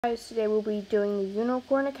Guys, today we'll be doing the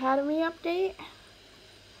Unicorn Academy update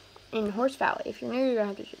in Horse Valley. If you're new, you're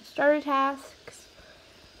going to have to do starter tasks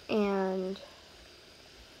and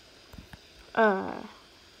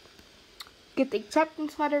get the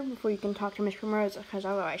acceptance letter before you can talk to Miss Primrose, because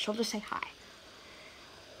otherwise she'll just say hi.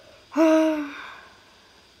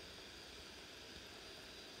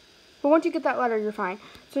 But once you get that letter, you're fine.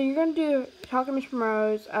 So you're going to talk to Miss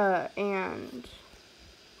Primrose and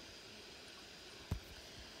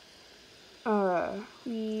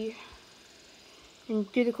we can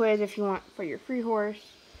do the quiz if you want for your free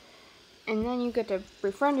horse. And then you get to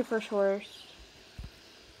befriend your first horse.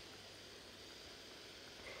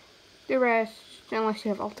 The rest, unless you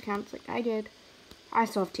have alt accounts like I did, I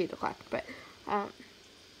still have 2 to collect, but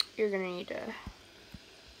you're gonna need to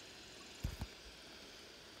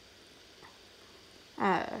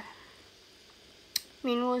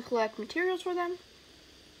manually collect materials for them.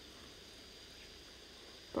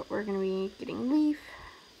 But we're gonna be getting Leaf.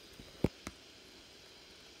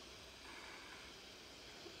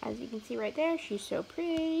 As you can see right there, she's so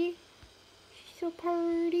pretty. She's so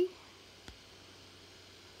pretty.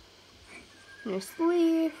 Miss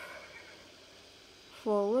Leaf.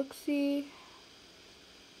 Full look-see.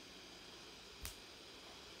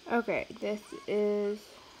 Okay, this is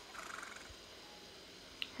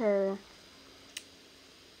her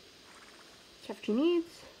stuff she needs.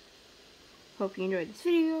 Hope you enjoyed this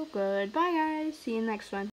video. Goodbye, guys. See you in the next one.